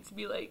 Definitely needs to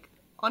be, like,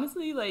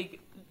 honestly,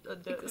 like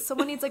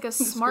someone needs, like, a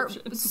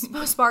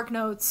Spark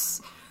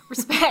Notes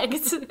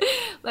respect.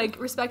 Like,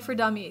 respect for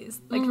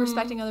dummies. Like,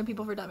 respecting other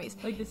people for dummies.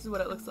 Like, this is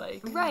what it looks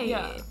like. Right.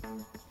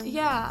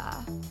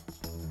 Yeah.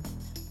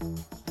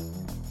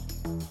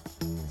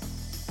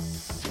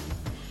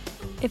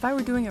 If I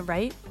were doing it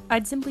right,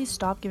 I'd simply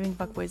stop giving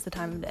fuckboys the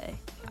time of day.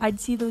 I'd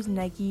see those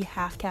Nike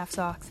half-calf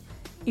socks,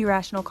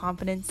 irrational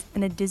confidence,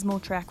 and a dismal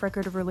track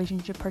record of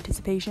relationship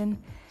participation,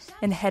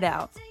 and head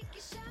out.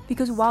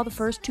 Because while the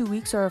first 2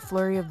 weeks are a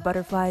flurry of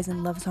butterflies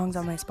and love songs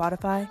on my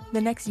Spotify,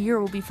 the next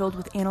year will be filled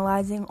with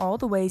analyzing all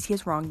the ways he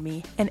has wronged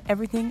me and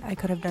everything I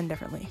could have done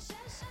differently.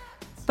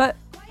 But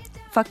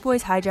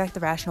fuckboys hijack the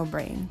rational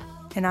brain,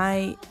 and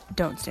I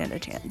don't stand a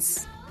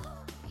chance.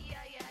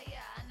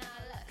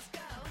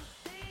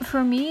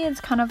 For me,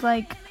 it's kind of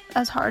like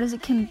as hard as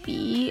it can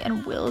be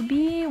and will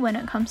be when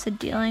it comes to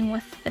dealing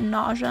with the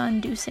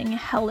nausea-inducing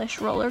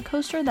hellish roller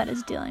coaster that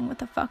is dealing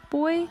with a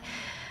fuckboy.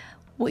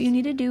 What you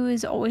need to do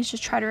is always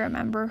just try to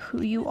remember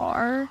who you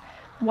are,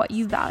 what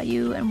you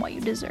value, and what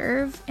you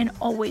deserve, and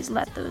always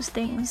let those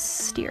things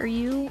steer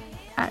you,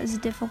 as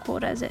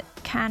difficult as it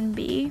can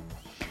be.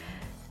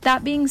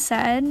 That being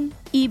said,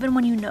 even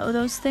when you know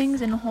those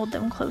things and hold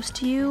them close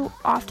to you,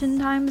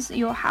 oftentimes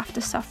you'll have to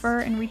suffer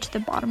and reach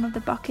the bottom of the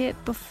bucket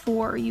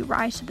before you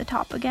rise to the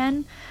top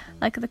again,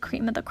 like the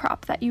cream of the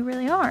crop that you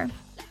really are.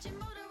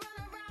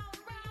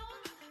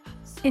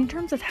 In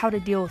terms of how to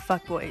deal with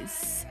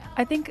fuckboys,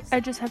 I think I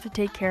just have to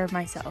take care of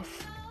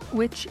myself,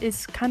 which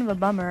is kind of a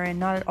bummer and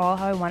not at all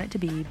how I want it to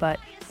be,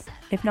 but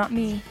if not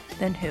me,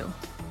 then who?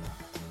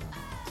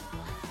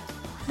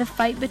 The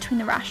fight between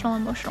the rational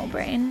and emotional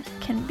brain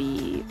can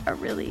be a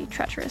really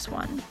treacherous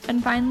one.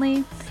 And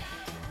finally,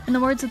 in the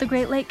words of the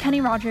great late Kenny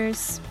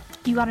Rogers,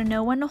 you gotta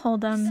know when to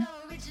hold them,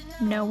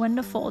 know when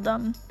to fold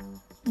them,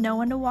 know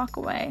when to walk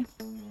away,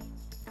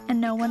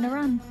 and know when to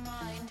run.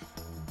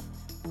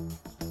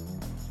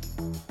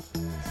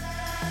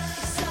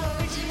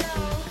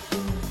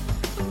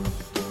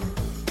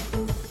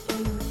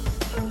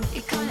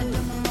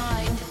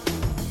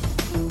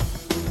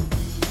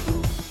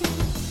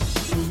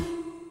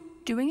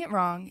 Doing It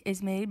Wrong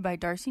is made by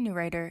Darcy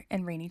Newrider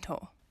and Rainey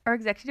Toll. Our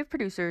executive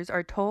producers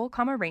are Toll,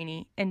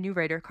 Rainey, and new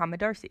writer,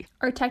 Darcy.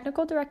 Our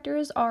technical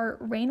directors are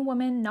Rain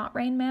Woman, Not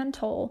Rain Man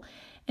Toll,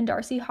 and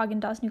Darcy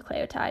Haagen-Dazs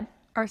Nucleotide.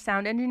 Our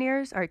sound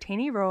engineers are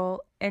Taney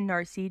Roll and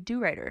Narcy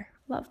Do-Writer.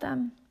 Love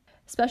them.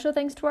 Special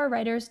thanks to our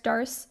writers,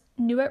 Darce,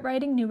 new at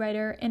writing new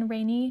writer, and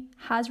Rainey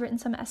has written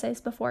some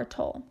essays before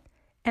Toll.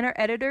 And our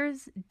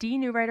editors, D.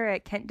 Newwriter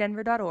at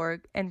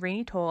kentdenver.org and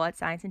Rainey Toll at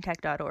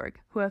scienceandtech.org,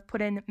 who have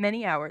put in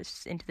many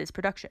hours into this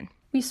production.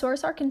 We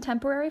source our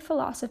contemporary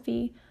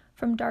philosophy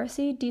from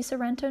Darcy Di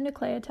Sorrento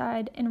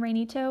Nucleotide and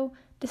Rainito,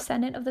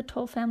 descendant of the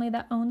Toll family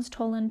that owns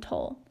Toll &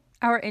 Toll.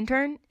 Our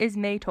intern is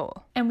May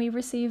Toll. And we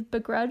receive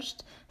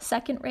begrudged,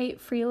 second-rate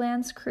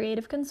freelance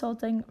creative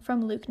consulting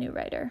from Luke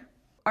Newwriter.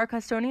 Our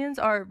custodians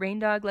are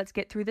Raindog, Let's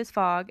Get Through This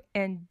Fog,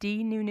 and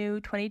D. Nunu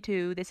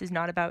 22, This Is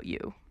Not About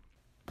You.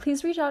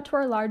 Please reach out to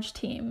our large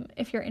team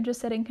if you're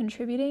interested in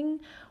contributing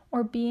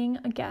or being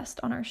a guest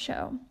on our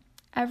show.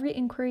 Every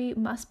inquiry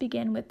must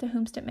begin with to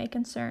whomst it may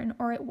concern,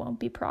 or it won't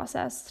be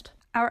processed.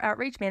 Our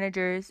outreach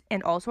managers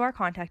and also our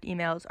contact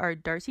emails are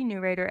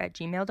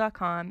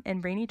darcynewwriter@gmail.com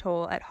and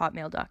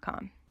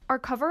rainytoll@hotmail.com. Our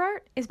cover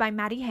art is by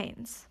Maddie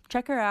Haynes.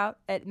 Check her out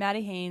at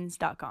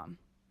maddiehaines.com.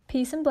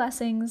 Peace and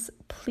blessings.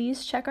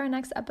 Please check our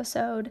next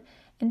episode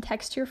and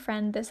text your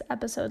friend this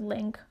episode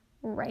link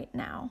right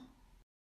now.